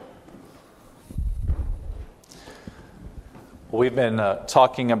We've been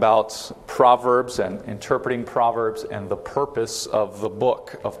talking about Proverbs and interpreting Proverbs and the purpose of the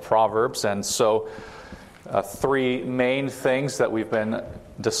book of Proverbs. And so three main things that we've been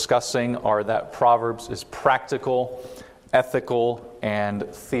discussing are that Proverbs is practical, ethical, and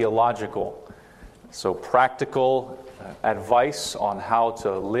theological. So practical advice on how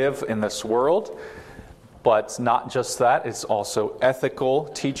to live in this world, but not just that, it's also ethical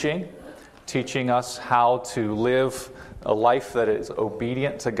teaching us how to live a life that is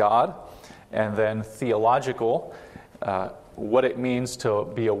obedient to God, and then theological, what it means to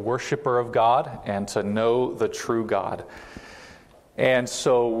be a worshiper of God and to know the true God. And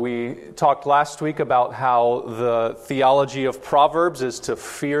so we talked last week about how the theology of Proverbs is to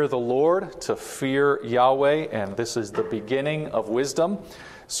fear the Lord, to fear Yahweh, and this is the beginning of wisdom.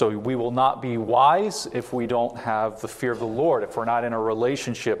 So we will not be wise if we don't have the fear of the Lord, if we're not in a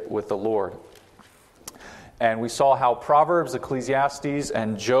relationship with the Lord. And we saw how Proverbs, Ecclesiastes,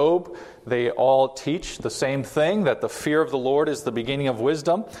 and Job, they all teach the same thing, that the fear of the Lord is the beginning of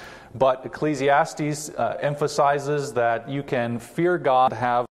wisdom. But Ecclesiastes emphasizes that you can fear God,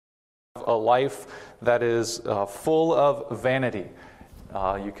 have a life that is full of vanity.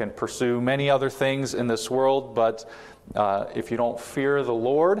 You can pursue many other things in this world, but if you don't fear the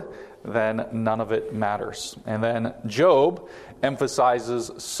Lord, then none of it matters. And then Job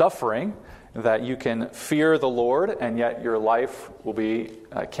emphasizes suffering, that you can fear the Lord, and yet your life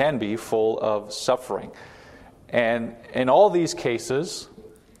can be full of suffering. And in all these cases,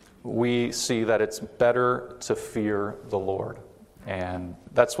 we see that it's better to fear the Lord. And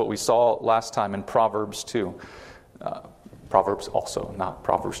that's what we saw last time in Proverbs 2. Proverbs also, not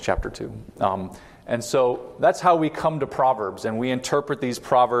Proverbs chapter 2. And so that's how we come to Proverbs, and we interpret these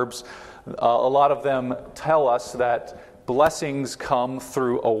Proverbs. A lot of them tell us that blessings come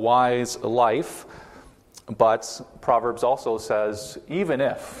through a wise life, but Proverbs also says, even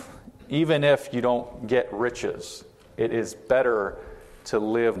if you don't get riches, it is better to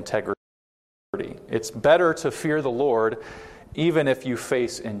live integrity. It's better to fear the Lord, even if you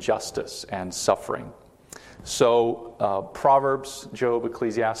face injustice and suffering. So Proverbs, Job,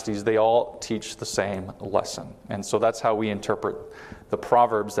 Ecclesiastes, they all teach the same lesson. And so that's how we interpret the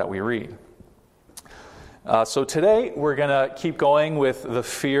Proverbs that we read. So today we're going to keep going with the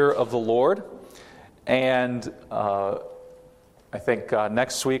fear of the Lord, and I think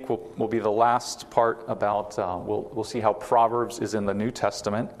next week will be the last part about, we'll see how Proverbs is in the New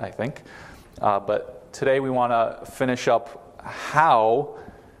Testament, I think. But today we want to finish up how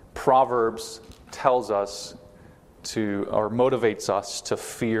Proverbs tells us or motivates us to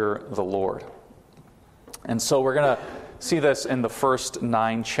fear the Lord. And so we're going to see this in the first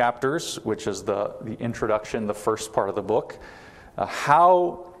 9 chapters, which is the introduction, the first part of the book.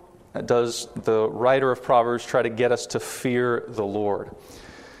 How does the writer of Proverbs try to get us to fear the Lord?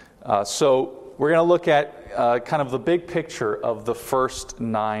 So we're going to look at kind of the big picture of the first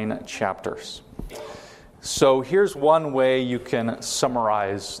 9 chapters. So here's one way you can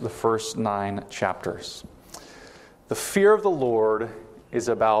summarize the first 9 chapters. The fear of the Lord is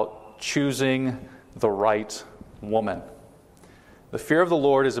about choosing the right woman. The fear of the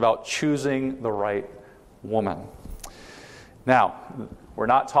Lord is about choosing the right woman. Now, we're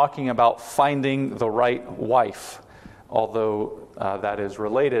not talking about finding the right wife, although that is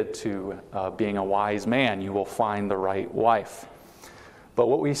related to being a wise man. You will find the right wife. But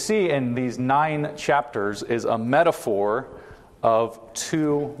what we see in these 9 chapters is a metaphor of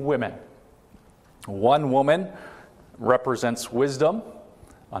 2 women. One woman represents wisdom.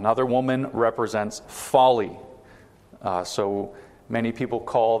 Another woman represents folly. So many people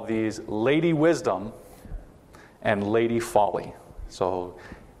call these Lady Wisdom and Lady Folly. So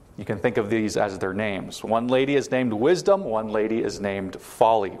you can think of these as their names. One lady is named Wisdom, one lady is named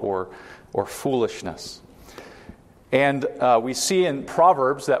Folly or foolishness. And we see in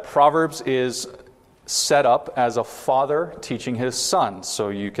Proverbs that Proverbs is set up as a father teaching his son. So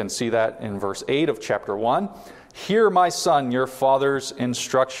you can see that in verse 8 of chapter 1. Hear, my son, your father's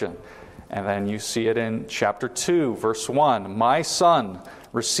instruction. And then you see it in chapter 2, verse 1. My son,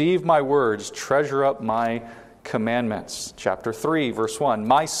 receive my words, treasure up my commandments. Chapter 3, verse 1.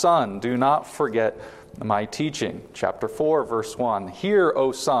 My son, do not forget my teaching. Chapter 4, verse 1. Hear,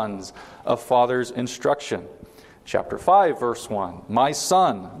 O sons, a father's instruction. Chapter 5, verse 1. My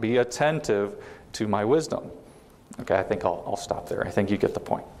son, be attentive to my wisdom. Okay, I think I'll stop there. I think you get the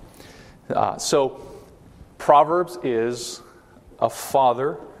point. So Proverbs is a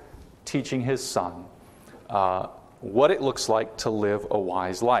father teaching his son what it looks like to live a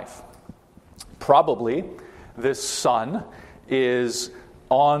wise life. Probably this son is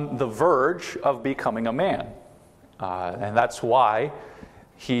on the verge of becoming a man. And that's why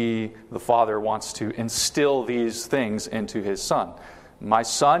the Father wants to instill these things into his Son. My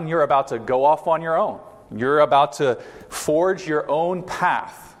son, you're about to go off on your own. You're about to forge your own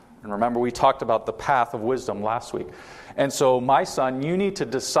path. And remember, we talked about the path of wisdom last week. And so, my son, you need to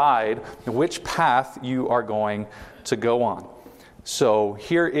decide which path you are going to go on. So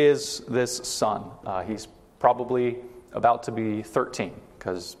here is this son. He's probably about to be 13,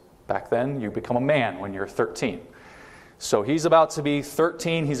 because back then you become a man when you're 13. So he's about to be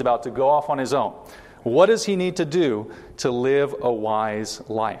 13. He's about to go off on his own. What does he need to do to live a wise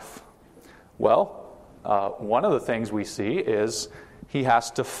life? Well, one of the things we see is he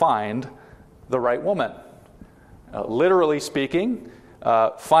has to find the right woman. Literally speaking,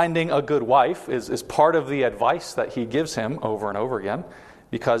 finding a good wife is part of the advice that he gives him over and over again,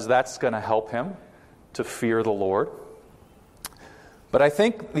 because that's going to help him to fear the Lord. But I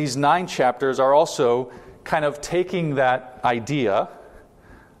think these 9 chapters are also kind of taking that idea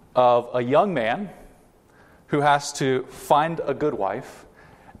of a young man who has to find a good wife,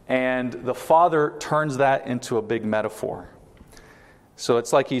 and the Father turns that into a big metaphor. So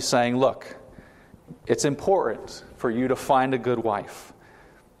it's like he's saying, look, it's important for you to find a good wife,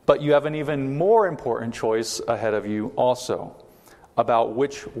 but you have an even more important choice ahead of you also about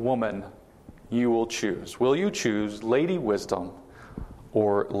which woman you will choose. Will you choose Lady Wisdom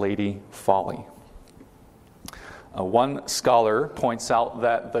or Lady Folly? One scholar points out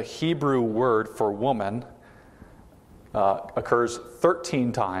that the Hebrew word for woman occurs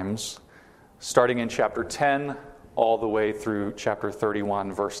 13 times, starting in chapter 10 all the way through chapter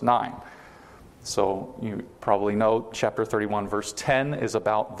 31, verse 9. So you probably know chapter 31, verse 10 is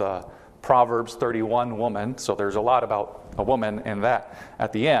about the Proverbs 31 woman. So there's a lot about a woman in that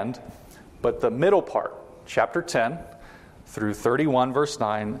at the end. But the middle part, chapter 10 through 31, verse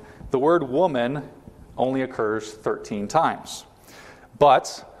 9, the word woman only occurs 13 times.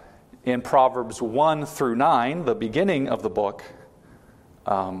 But in Proverbs 1 through 9, the beginning of the book,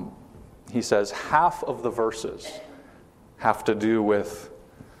 he says half of the verses have to do with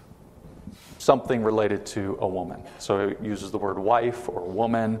something related to a woman. So it uses the word wife or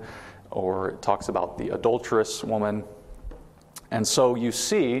woman, or it talks about the adulterous woman. And so you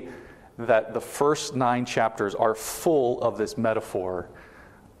see that the first 9 chapters are full of this metaphor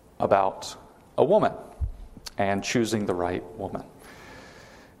about a woman and choosing the right woman.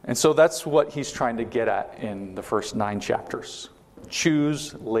 And so that's what he's trying to get at in the first 9 chapters.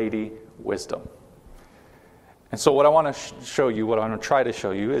 Choose Lady Wisdom. And so what I want to show you, what I want to try to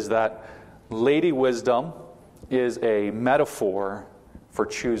show you, is that Lady Wisdom is a metaphor for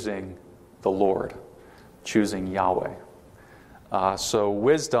choosing the Lord, choosing Yahweh. So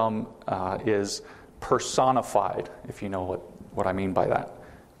wisdom is personified, if you know what I mean by that.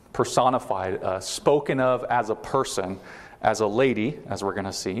 Personified, spoken of as a person, as a lady, as we're going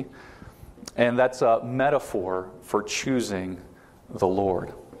to see. And that's a metaphor for choosing the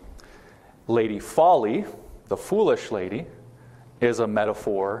Lord. Lady Folly, the foolish lady, is a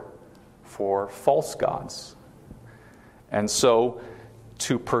metaphor for false gods. And so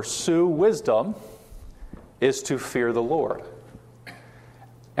to pursue wisdom is to fear the Lord.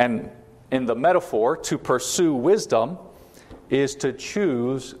 And in the metaphor, to pursue wisdom is to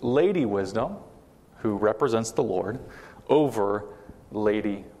choose Lady Wisdom, who represents the Lord, over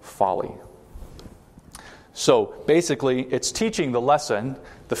Lady Folly. So basically, it's teaching the lesson,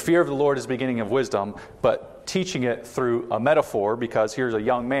 the fear of the Lord is the beginning of wisdom, but teaching it through a metaphor, because here's a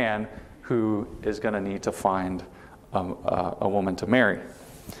young man who is going to need to find a woman to marry.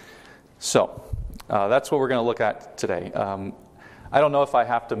 So that's what we're going to look at today. I don't know if I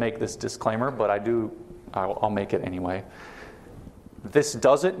have to make this disclaimer, but I'll make it anyway. This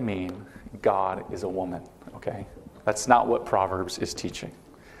doesn't mean God is a woman, okay? That's not what Proverbs is teaching.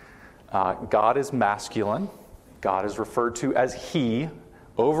 God is masculine. God is referred to as he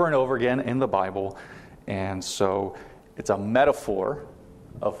over and over again in the Bible. And so it's a metaphor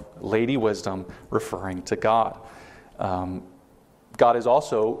of Lady Wisdom referring to God. God is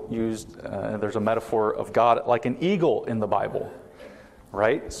also used, there's a metaphor of God like an eagle in the Bible,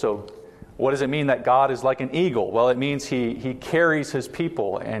 right? So what does it mean that God is like an eagle? Well, it means he carries his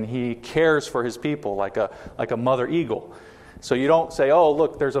people and he cares for his people like a mother eagle. So you don't say, oh,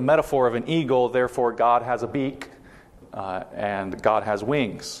 look, there's a metaphor of an eagle, therefore God has a beak and God has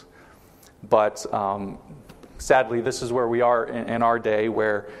wings. But sadly, this is where we are in our day,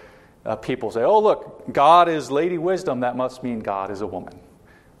 where people say, oh, look, God is Lady Wisdom, that must mean God is a woman.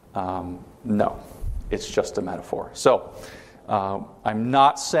 No, it's just a metaphor. So I'm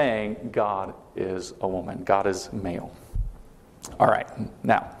not saying God is a woman. God is male. All right,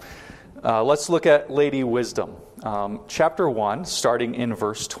 now, Let's look at Lady Wisdom. Chapter 1, starting in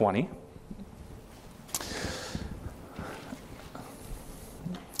verse 20.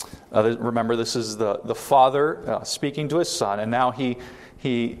 Remember, this is the father speaking to his son, and now he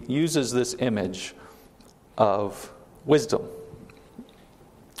uses this image of wisdom.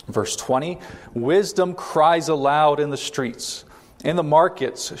 Verse 20, wisdom cries aloud in the streets. In the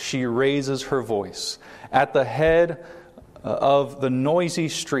markets she raises her voice. At the head of the noisy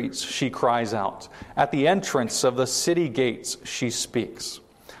streets she cries out. At the entrance of the city gates she speaks.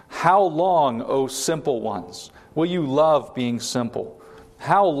 How long, O simple ones, will you love being simple?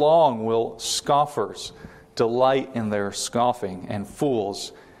 How long will scoffers delight in their scoffing, and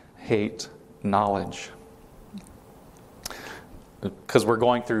fools hate knowledge? Because we're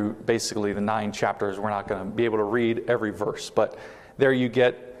going through basically the 9 chapters, we're not going to be able to read every verse, but there you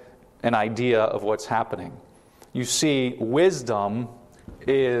get an idea of what's happening. You see, wisdom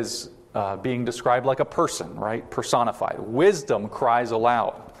is being described like a person, right? Personified. Wisdom cries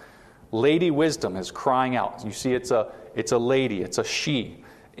aloud. Lady Wisdom is crying out. You see, it's a lady, it's a she.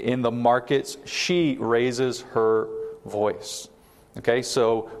 In the markets, she raises her voice. Okay,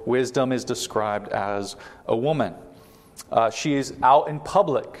 so wisdom is described as a woman. She is out in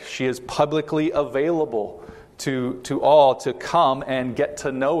public. She is publicly available to all to come and get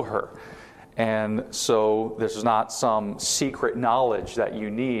to know her. And so there's not some secret knowledge that you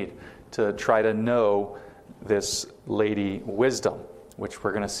need to try to know this Lady Wisdom, which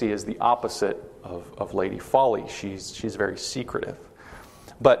we're going to see is the opposite of Lady Folly. She's very secretive.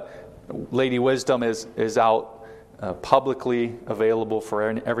 But Lady Wisdom is out publicly available for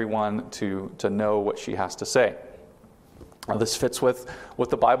everyone to know what she has to say. This fits with what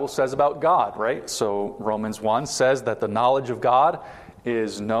the Bible says about God, right? So Romans 1 says that the knowledge of God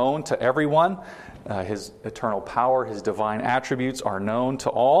is known to everyone. His eternal power, His divine attributes are known to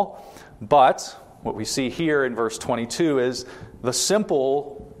all. But what we see here in verse 22 is the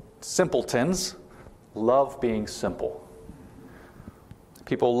simpletons love being simple.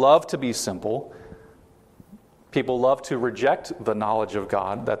 People love to be simple. People love to reject the knowledge of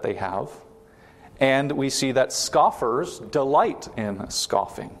God that they have. And we see that scoffers delight in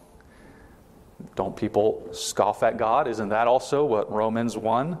scoffing. Don't people scoff at God? Isn't that also what Romans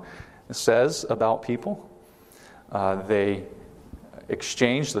 1 says about people? They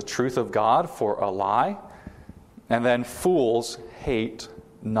exchange the truth of God for a lie. And then fools hate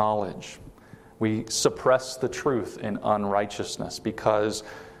knowledge. We suppress the truth in unrighteousness because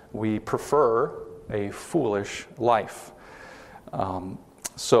we prefer a foolish life.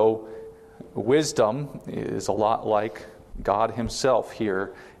 So wisdom is a lot like God Himself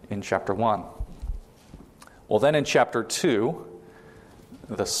here in chapter 1. Well, then in chapter 2,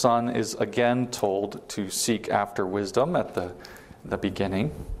 the son is again told to seek after wisdom at the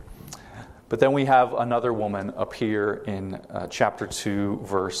beginning. But then we have another woman appear in chapter 2,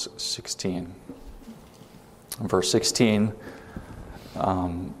 verse 16. Verse 16,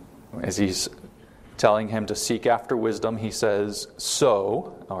 as he's telling him to seek after wisdom, he says,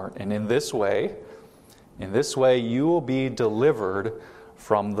 and in this way you will be delivered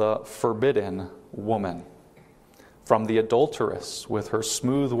from the forbidden woman, from the adulteress with her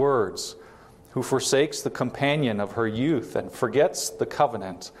smooth words, who forsakes the companion of her youth and forgets the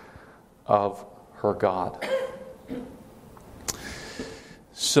covenant of her God.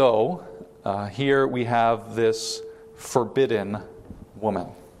 So, here we have this forbidden woman.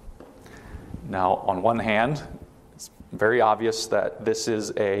 Now, on one hand, it's very obvious that this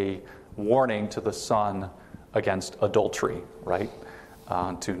is a warning to the son against adultery, right?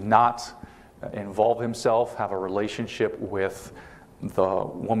 To not involve himself, have a relationship with the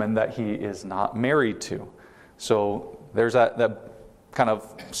woman that he is not married to. So there's that kind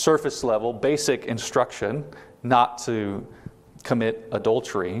of surface level, basic instruction not to commit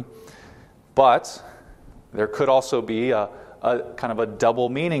adultery. But there could also be a kind of a double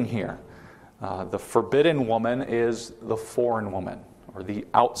meaning here. The forbidden woman is the foreign woman, or the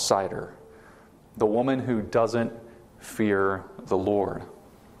outsider, the woman who doesn't fear the Lord.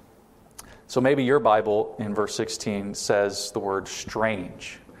 So maybe your Bible in verse 16 says the word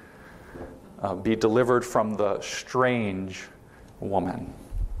strange. Be delivered from the strange woman.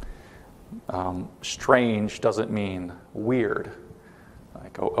 Strange doesn't mean weird,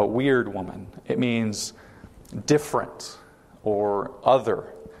 like a weird woman. It means different or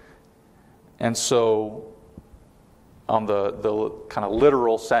other. And so, on the kind of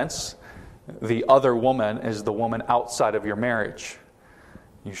literal sense, the other woman is the woman outside of your marriage.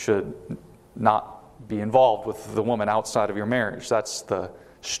 You should not be involved with the woman outside of your marriage. That's the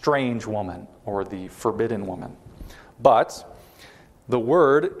strange woman or the forbidden woman. But The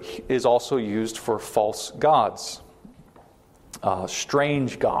word is also used for false gods,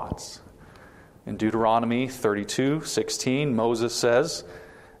 strange gods. In Deuteronomy 32:16, Moses says,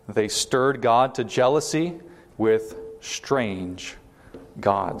 "They stirred God to jealousy with strange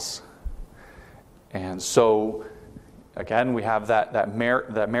gods." And so, again, we have that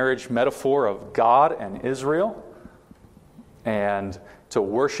marriage metaphor of God and Israel. And to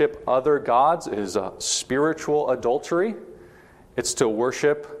worship other gods is a spiritual adultery. It's to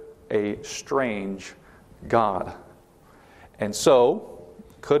worship a strange God. And so,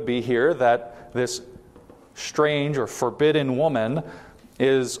 could be here that this strange or forbidden woman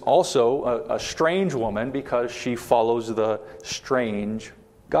is also a strange woman because she follows the strange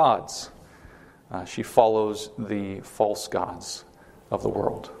gods. She follows the false gods of the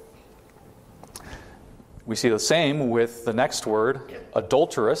world. We see the same with the next word,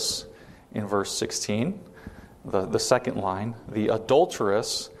 adulteress, in verse 16, the second line, the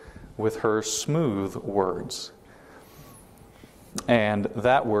adulteress with her smooth words. And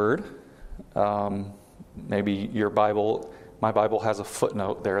that word, maybe my Bible has a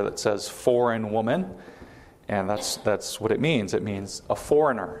footnote there that says foreign woman, and that's what it means. It means a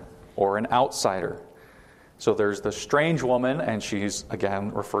foreigner or an outsider. So there's the strange woman, and she's,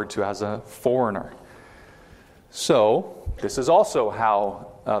 again, referred to as a foreigner. So this is also how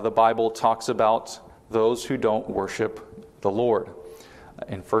the Bible talks about those who don't worship the Lord.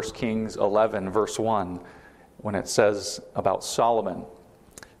 In 1 Kings 11, verse 1, when it says about Solomon,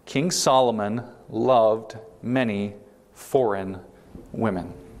 King Solomon loved many foreign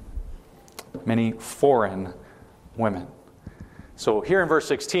women. Many foreign women. So here in verse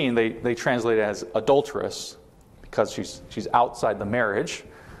 16, they translate it as adulteress because she's outside the marriage,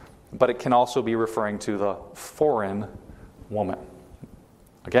 but it can also be referring to the foreign woman.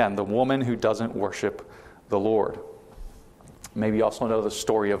 Again, the woman who doesn't worship the Lord. Maybe you also know the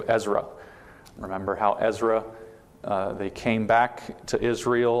story of Ezra. Remember how Ezra, they came back to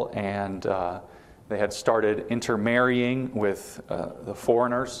Israel and they had started intermarrying with the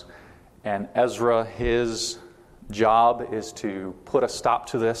foreigners. And Ezra, his job is to put a stop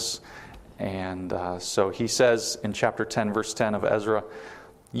to this. And so he says in chapter 10, verse 10 of Ezra,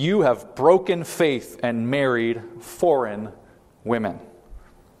 "You have broken faith and married foreign women."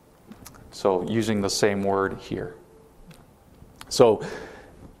 So using the same word here. So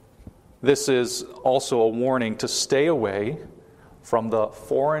this is also a warning to stay away from the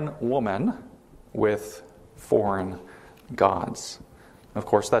foreign woman with foreign gods. Of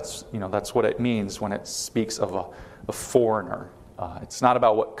course, that's what it means when it speaks of a foreigner. It's not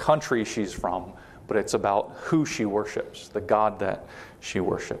about what country she's from, but it's about who she worships, the God that she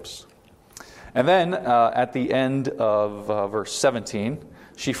worships. And then at the end of verse 17,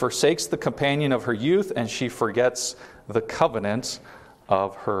 she forsakes the companion of her youth and she forgets the covenant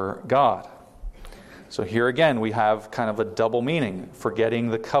of her God. So here again we have kind of a double meaning, forgetting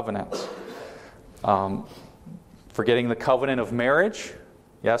the covenant. Forgetting the covenant of marriage,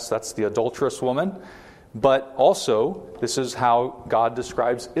 yes, that's the adulterous woman. But also, this is how God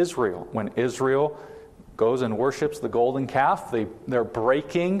describes Israel. When Israel goes and worships the golden calf, they're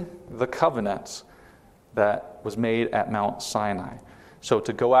breaking the covenant that was made at Mount Sinai. So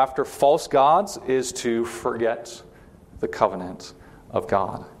to go after false gods is to forget the covenant of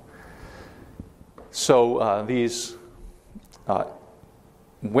God. So these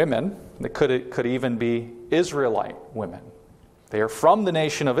women, they could even be Israelite women. They are from the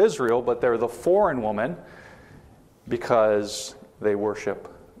nation of Israel, but they're the foreign woman because they worship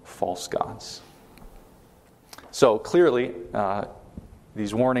false gods. So clearly,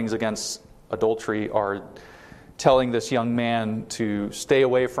 these warnings against adultery are telling this young man to stay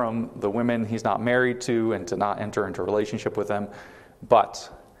away from the women he's not married to and to not enter into a relationship with them. But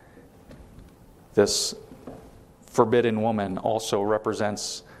this forbidden woman also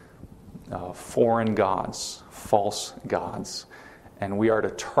represents foreign gods, false gods. And we are to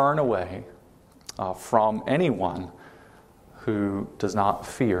turn away from anyone who does not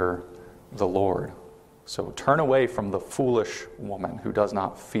fear the Lord. So turn away from the foolish woman who does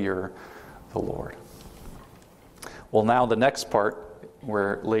not fear the Lord. Well, now the next part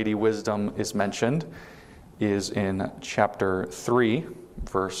where Lady Wisdom is mentioned is in chapter 3,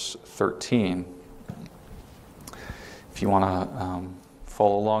 verse 13. If you want to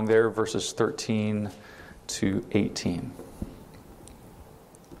follow along there, verses 13 to 18.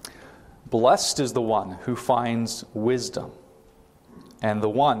 Blessed is the one who finds wisdom, and the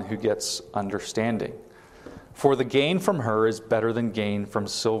one who gets understanding. For the gain from her is better than gain from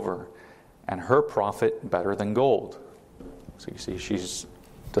silver, and her profit better than gold. So you see, she's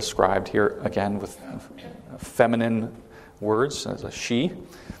described here again with feminine words as a she.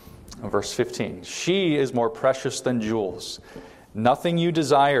 Verse 15, she is more precious than jewels. Nothing you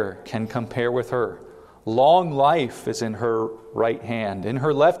desire can compare with her. Long life is in her right hand. In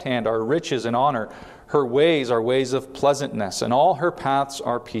her left hand are riches and honor. Her ways are ways of pleasantness, and all her paths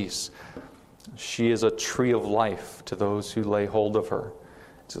are peace. She is a tree of life to those who lay hold of her.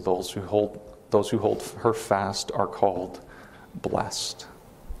 To those who hold her fast are called blessed.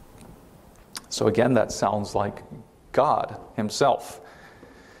 So again, that sounds like God himself.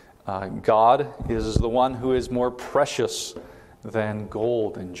 God is the one who is more precious than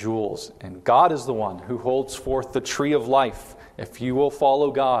gold and jewels. And God is the one who holds forth the tree of life. If you will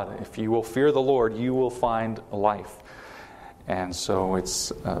follow God, if you will fear the Lord, you will find life. And so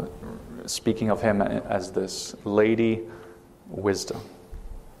it's speaking of him as this Lady Wisdom.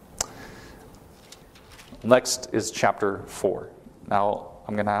 Next is chapter 4. Now,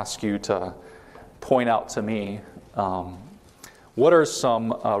 I'm going to ask you to point out to me what are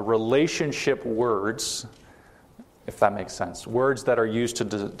some relationship words, if that makes sense, words that are used to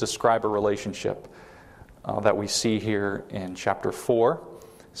describe a relationship that we see here in chapter 4,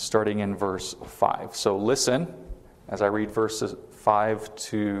 starting in verse 5. So listen as I read verses 5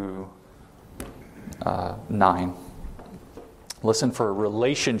 to 9. Listen for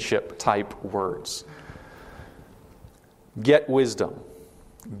relationship type words. Get wisdom,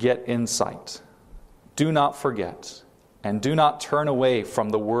 get insight. Do not forget, and do not turn away from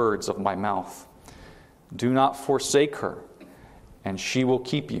the words of my mouth. Do not forsake her, and she will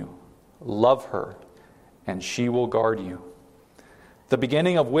keep you. Love her, and she will guard you. The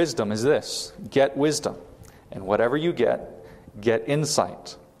beginning of wisdom is this: get wisdom, and whatever you get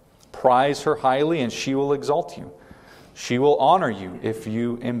insight. Prize her highly, and she will exalt you. She will honor you if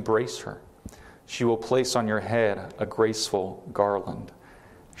you embrace her. She will place on your head a graceful garland.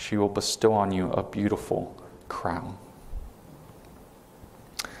 She will bestow on you a beautiful crown.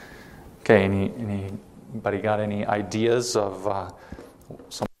 Okay, anybody got any ideas of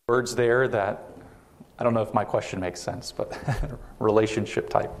some words there that, I don't know if my question makes sense, but relationship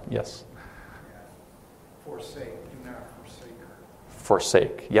type, yes? Forsake, do not forsake her.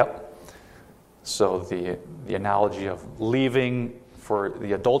 Forsake, yep. So the analogy of leaving for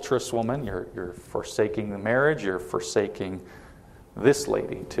the adulterous woman, you're forsaking the marriage, you're forsaking this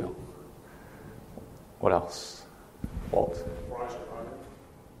lady too. What else? Walt?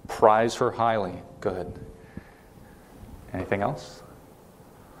 Prize her highly. Good. Anything else?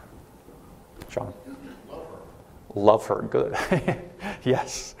 John? Love her. Good.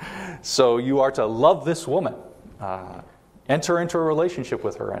 Yes. So you are to love this woman. Enter into a relationship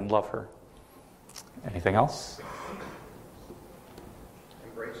with her and love her. Anything else?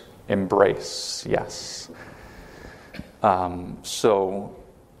 Embrace. Yes. So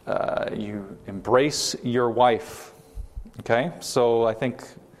you embrace your wife. Okay? So I think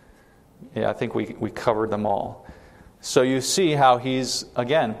we covered them all. So you see how he's,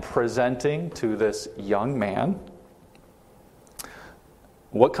 again, presenting to this young man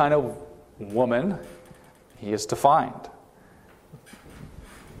what kind of woman he is to find.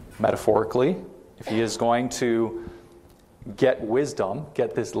 Metaphorically, if he is going to get wisdom,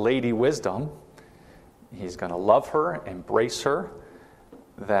 get this lady wisdom, he's going to love her, embrace her,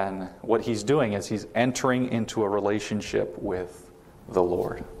 then what he's doing is he's entering into a relationship with the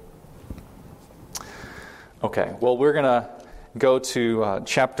Lord. Okay, well, we're going to go to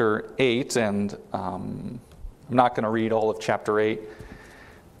chapter 8, and I'm not going to read all of chapter 8.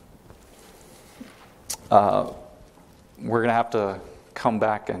 We're going to have to come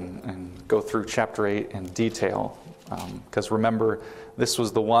back and go through chapter 8 in detail, because remember, this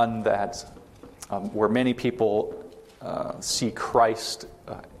was the one that where many people see Christ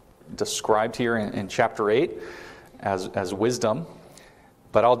described here in chapter 8 as wisdom.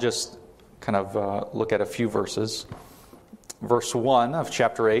 But I'll just kind of look at a few verses. Verse 1 of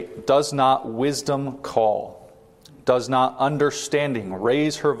chapter 8, does not wisdom call? Does not understanding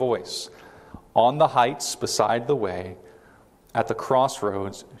raise her voice? On the heights beside the way, at the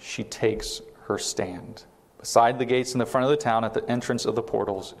crossroads, she takes her stand. Beside the gates in the front of the town, at the entrance of the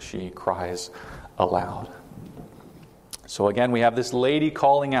portals, she cries aloud. So again, we have this lady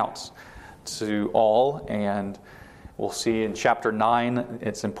calling out to all, and we'll see in chapter 9,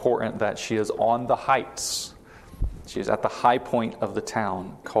 it's important that she is on the heights. She is at the high point of the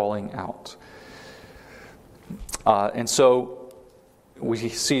town calling out. And so we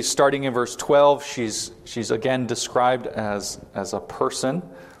see starting in verse 12, she's again described as a person.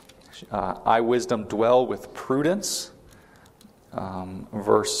 I, wisdom, dwell with prudence.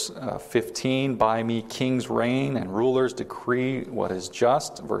 Verse 15, by me kings reign and rulers decree what is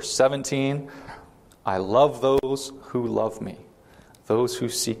just. Verse 17, I love those who love me. Those who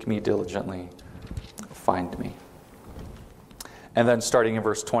seek me diligently find me. And then starting in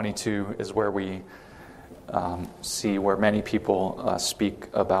verse 22 is where we see where many people speak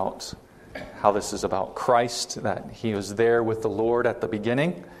about how this is about Christ, that he was there with the Lord at the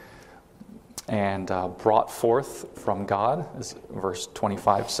beginning and brought forth from God, as verse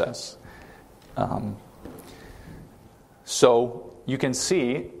 25 says. So you can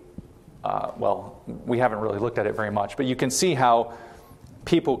see, we haven't really looked at it very much, but you can see how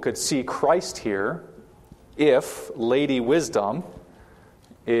people could see Christ here if Lady Wisdom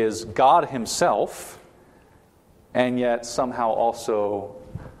is God himself, and yet somehow also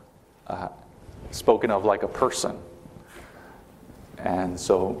spoken of like a person. And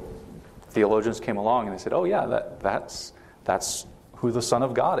so theologians came along and they said, oh yeah, that's who the Son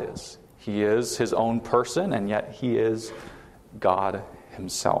of God is. He is his own person, and yet he is God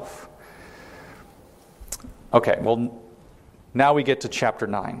himself. Okay, well, now we get to chapter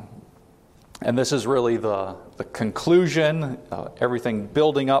 9. And this is really the conclusion, everything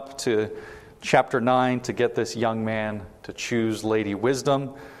building up to chapter 9 to get this young man to choose Lady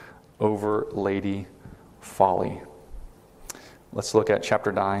Wisdom over Lady Folly. Let's look at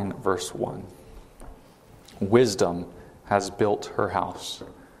chapter 9, verse 1. Wisdom has built her house.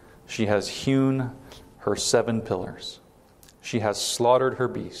 She has hewn her 7 pillars. She has slaughtered her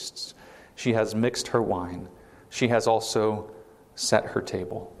beasts. She has mixed her wine. She has also set her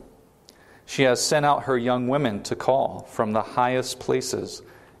table. She has sent out her young women to call from the highest places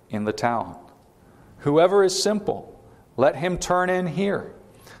in the town. Whoever is simple, let him turn in here.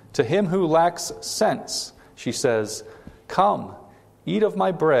 To him who lacks sense, she says, come, eat of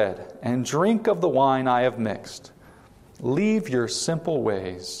my bread and drink of the wine I have mixed. Leave your simple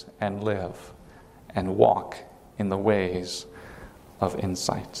ways and live, and walk in the ways of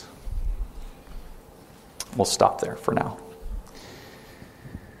insight. We'll stop there for now.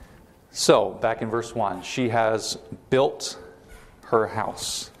 So, back in verse 1, she has built her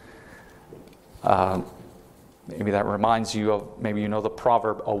house. Maybe that reminds you of, maybe you know the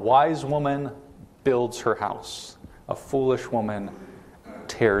proverb, a wise woman builds her house. A foolish woman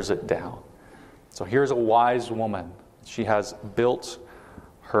tears it down. So here's a wise woman. She has built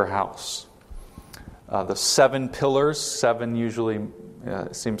her house. The 7 pillars, 7 usually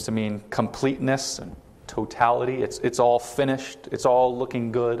seems to mean completeness and totality. It's all finished. It's all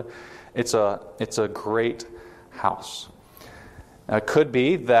looking good. It's a great house. Now, it could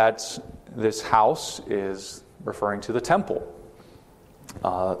be that this house is referring to the temple.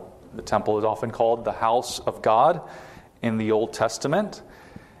 The temple is often called the house of God in the Old Testament.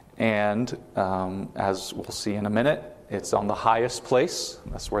 And as we'll see in a minute, it's on the highest place.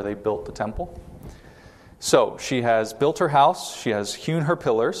 That's where they built the temple. So she has built her house. She has hewn her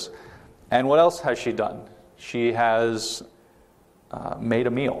pillars. And what else has she done? She has made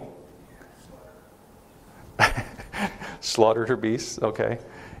a meal. Slaughtered her beasts. Okay.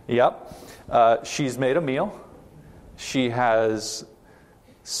 Yep. She's made a meal. She has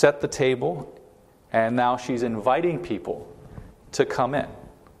set the table. And now she's inviting people to come in.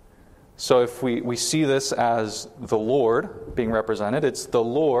 So if we see this as the Lord being represented, it's the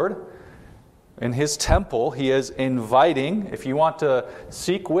Lord in his temple. He is inviting, if you want to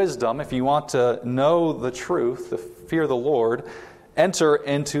seek wisdom, if you want to know the truth, the fear of the Lord, enter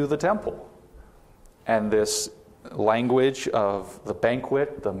into the temple. And this language of the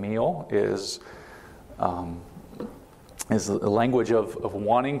banquet, the meal, is the language of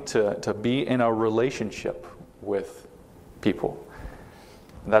wanting to be in a relationship with people.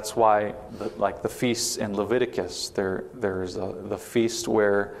 That's why, the feasts in Leviticus, there's the feast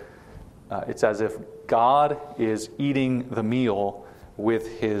where it's as if God is eating the meal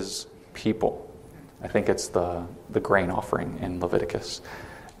with his people. I think it's the grain offering in Leviticus.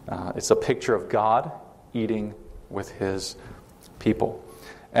 It's a picture of God eating with his people.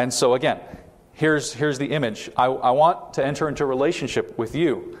 And so again, here's the image. I want to enter into a relationship with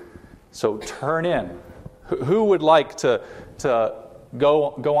you. So turn in. Who would like to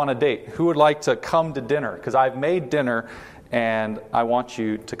go on a date? Who would like to come to dinner? Because I've made dinner and I want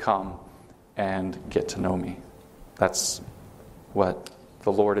you to come and get to know me. That's what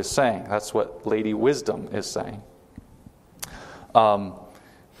the Lord is saying. That's what Lady Wisdom is saying.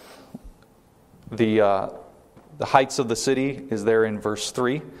 The heights of the city is there in verse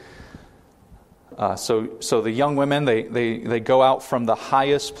 3. So the young women, they go out from the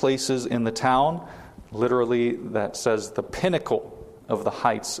highest places in the town. Literally, that says the pinnacle of the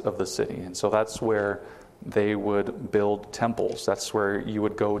heights of the city. And so that's where they would build temples. That's where you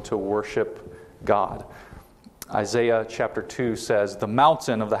would go to worship God. Isaiah chapter 2 says, "The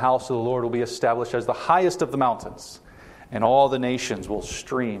mountain of the house of the Lord will be established as the highest of the mountains, and all the nations will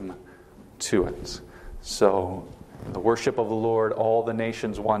stream to it." So the worship of the Lord, all the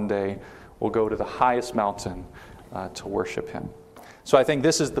nations one day will go to the highest mountain to worship Him. So I think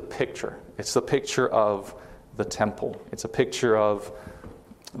this is the picture. It's the picture of the temple. It's a picture of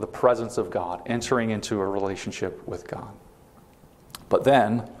the presence of God, entering into a relationship with God. But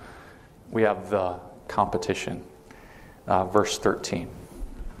then we have the competition. Verse 13.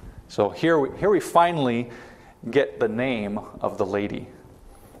 So here we finally get the name of the lady.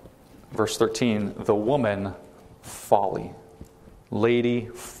 Verse 13, the woman Folly. Lady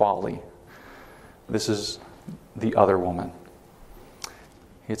Folly. This is the other woman.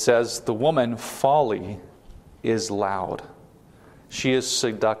 It says, the woman Folly is loud. She is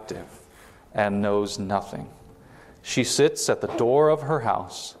seductive and knows nothing. She sits at the door of her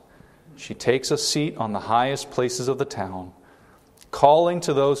house. She takes a seat on the highest places of the town, calling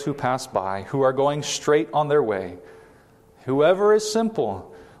to those who pass by, who are going straight on their way. Whoever is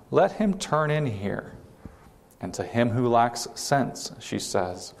simple, let him turn in here. And to him who lacks sense, she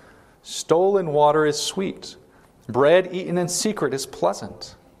says, stolen water is sweet. Bread eaten in secret is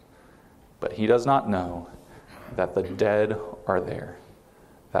pleasant. But he does not know that the dead are there,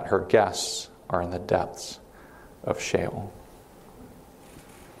 that her guests are in the depths of Sheol.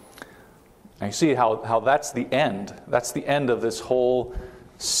 Now you see how that's the end. That's the end of this whole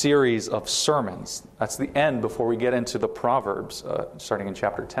series of sermons. That's the end before we get into the Proverbs, starting in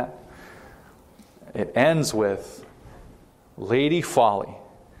chapter 10. It ends with Lady Folly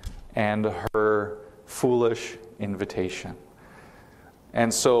and her foolish invitation.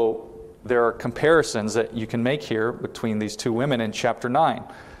 And so there are comparisons that you can make here between these two women in chapter 9.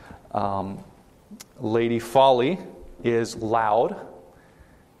 Lady Folly is loud,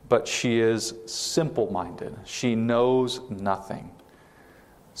 but she is simple-minded. She knows nothing.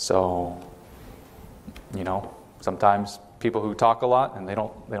 So, sometimes people who talk a lot and they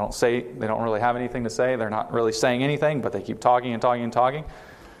don't really have anything to say. They're not really saying anything, but they keep talking and talking and talking.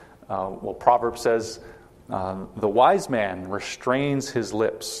 Proverbs says, the wise man restrains his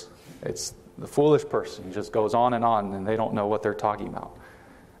lips. It's the foolish person who just goes on and they don't know what they're talking about.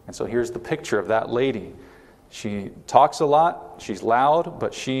 And so here's the picture of that lady. She talks a lot, she's loud,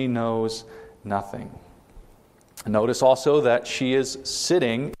 but she knows nothing. Notice also that she is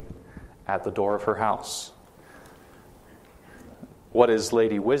sitting at the door of her house. What is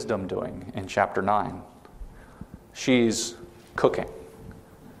Lady Wisdom doing in chapter 9? She's cooking.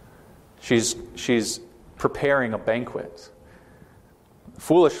 She's preparing a banquet.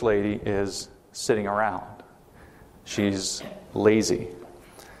 Foolish lady is sitting around. She's lazy.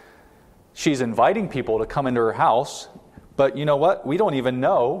 She's inviting people to come into her house, but you know what? We don't even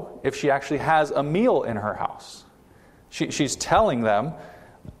know if she actually has a meal in her house. She's telling them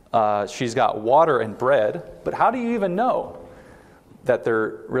she's got water and bread, but how do you even know that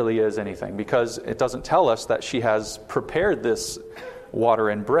there really is anything? Because it doesn't tell us that she has prepared this water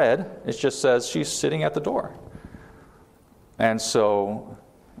and bread. It just says she's sitting at the door. And so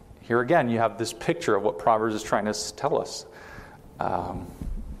here again, you have this picture of what Proverbs is trying to tell us.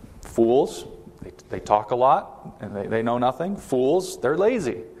 Fools, they talk a lot and they know nothing. Fools, they're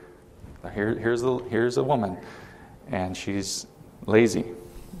lazy. Here's a woman, and she's lazy.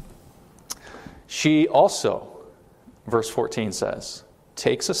 She also, verse 14 says,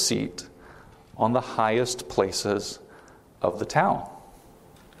 takes a seat on the highest places of the town.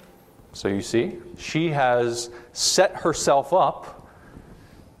 So you see, she has set herself up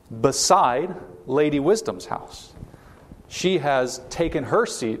beside Lady Wisdom's house. She has taken her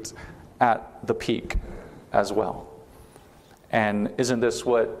seat at the peak as well. And isn't this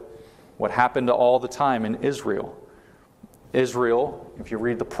what happened all the time in Israel? Israel, if you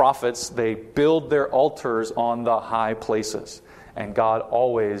read the prophets, they build their altars on the high places. And God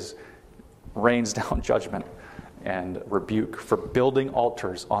always rains down judgment and rebuke for building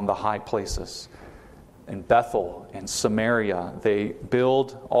altars on the high places. In Bethel, in Samaria, they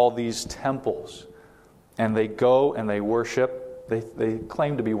build all these temples. And they go and they worship. They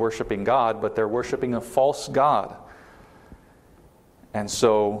claim to be worshiping God, but they're worshiping a false god. And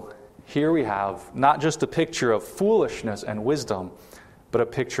so here we have not just a picture of foolishness and wisdom, but a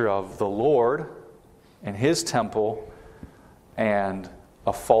picture of the Lord and His temple and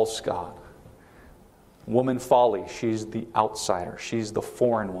a false god. Woman Folly, she's the outsider. She's the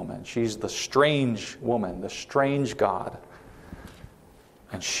foreign woman. She's the strange woman, the strange god.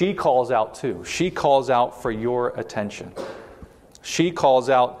 And she calls out too. She calls out for your attention. She calls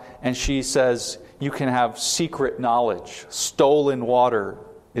out and she says, you can have secret knowledge. Stolen water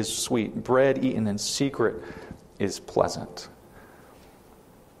is sweet. Bread eaten in secret is pleasant,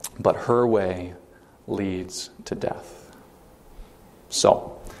 but her way leads to death.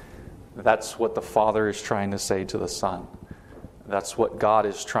 So, that's what the Father is trying to say to the Son. That's what God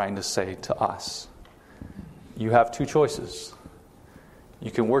is trying to say to us. You have two choices.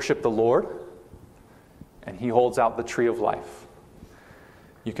 You can worship the Lord, and He holds out the tree of life.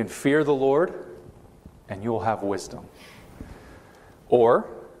 You can fear the Lord, and you will have wisdom. Or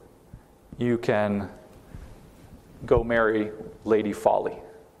you can go marry Lady Folly.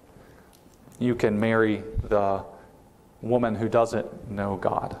 You can marry the woman who doesn't know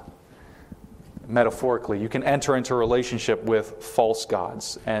God. Metaphorically, you can enter into a relationship with false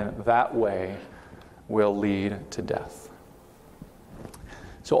gods, and that way will lead to death.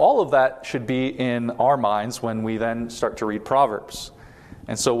 So all of that should be in our minds when we then start to read Proverbs.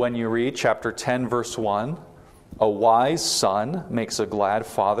 And so when you read chapter 10, verse 1, a wise son makes a glad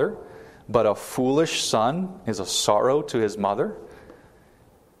father, but a foolish son is a sorrow to his mother.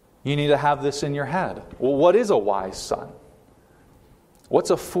 You need to have this in your head. Well, what is a wise son? What's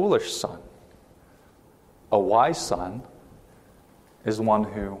a foolish son? A wise son is one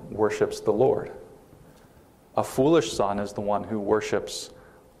who worships the Lord. A foolish son is the one who worships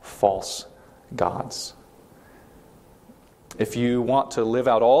false gods. If you want to live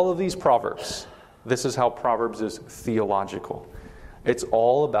out all of these Proverbs, this is how Proverbs is theological. It's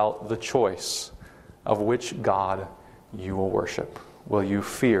all about the choice of which God you will worship. Will you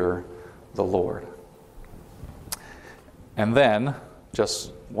fear the Lord? And then,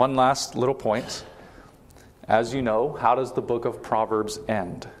 just one last little point. As you know, how does the book of Proverbs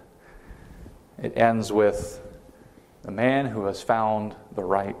end? It ends with the man who has found the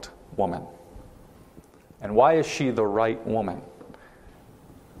right woman. And why is she the right woman?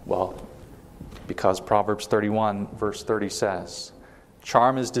 Well, because Proverbs 31, verse 30 says,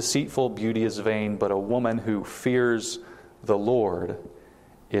 charm is deceitful, beauty is vain, but a woman who fears the Lord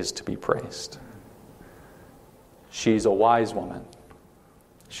is to be praised. She's a wise woman.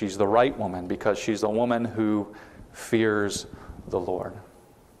 She's the right woman because she's a woman who fears the Lord.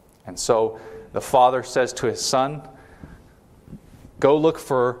 And so the father says to his son, go look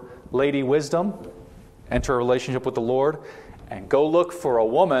for Lady Wisdom, enter a relationship with the Lord, and go look for a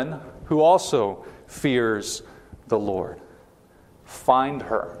woman who also fears the Lord. Find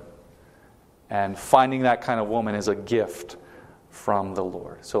her. And finding that kind of woman is a gift from the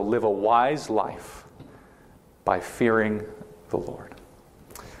Lord. So live a wise life by fearing the Lord.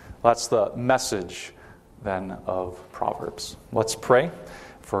 That's the message then of Proverbs. Let's pray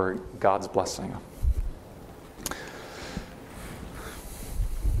for God's blessing.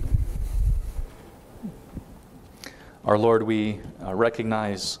 Our Lord, we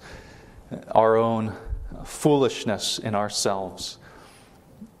recognize our own foolishness in ourselves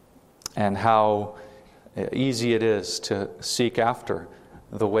and how easy it is to seek after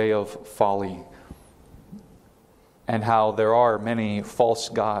the way of folly, and how there are many false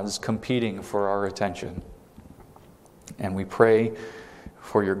gods competing for our attention. And we pray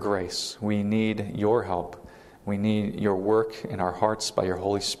for your grace. We need your help. We need your work in our hearts by your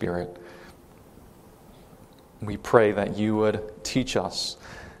Holy Spirit. We pray that you would teach us,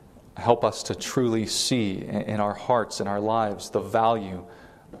 help us to truly see in our hearts and our lives the value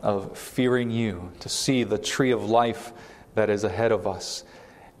of fearing you, to see the tree of life that is ahead of us,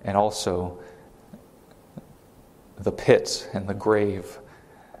 and also the pit and the grave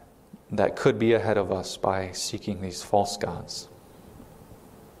that could be ahead of us by seeking these false gods.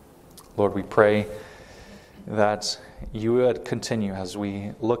 Lord, we pray that you would continue as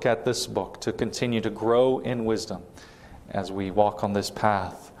we look at this book to continue to grow in wisdom as we walk on this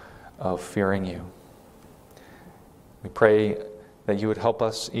path of fearing you. We pray that you would help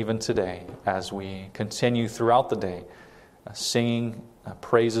us even today as we continue throughout the day singing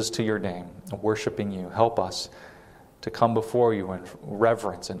praises to your name, worshiping you. Help us to come before you in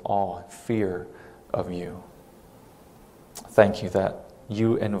reverence and awe and fear of you. Thank you that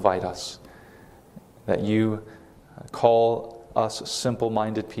you invite us, that you call us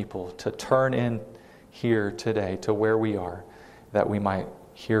simple-minded people to turn in here today to where we are, that we might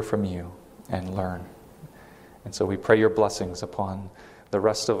hear from you and learn. And so we pray your blessings upon the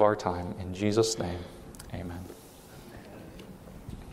rest of our time. In Jesus' name, amen.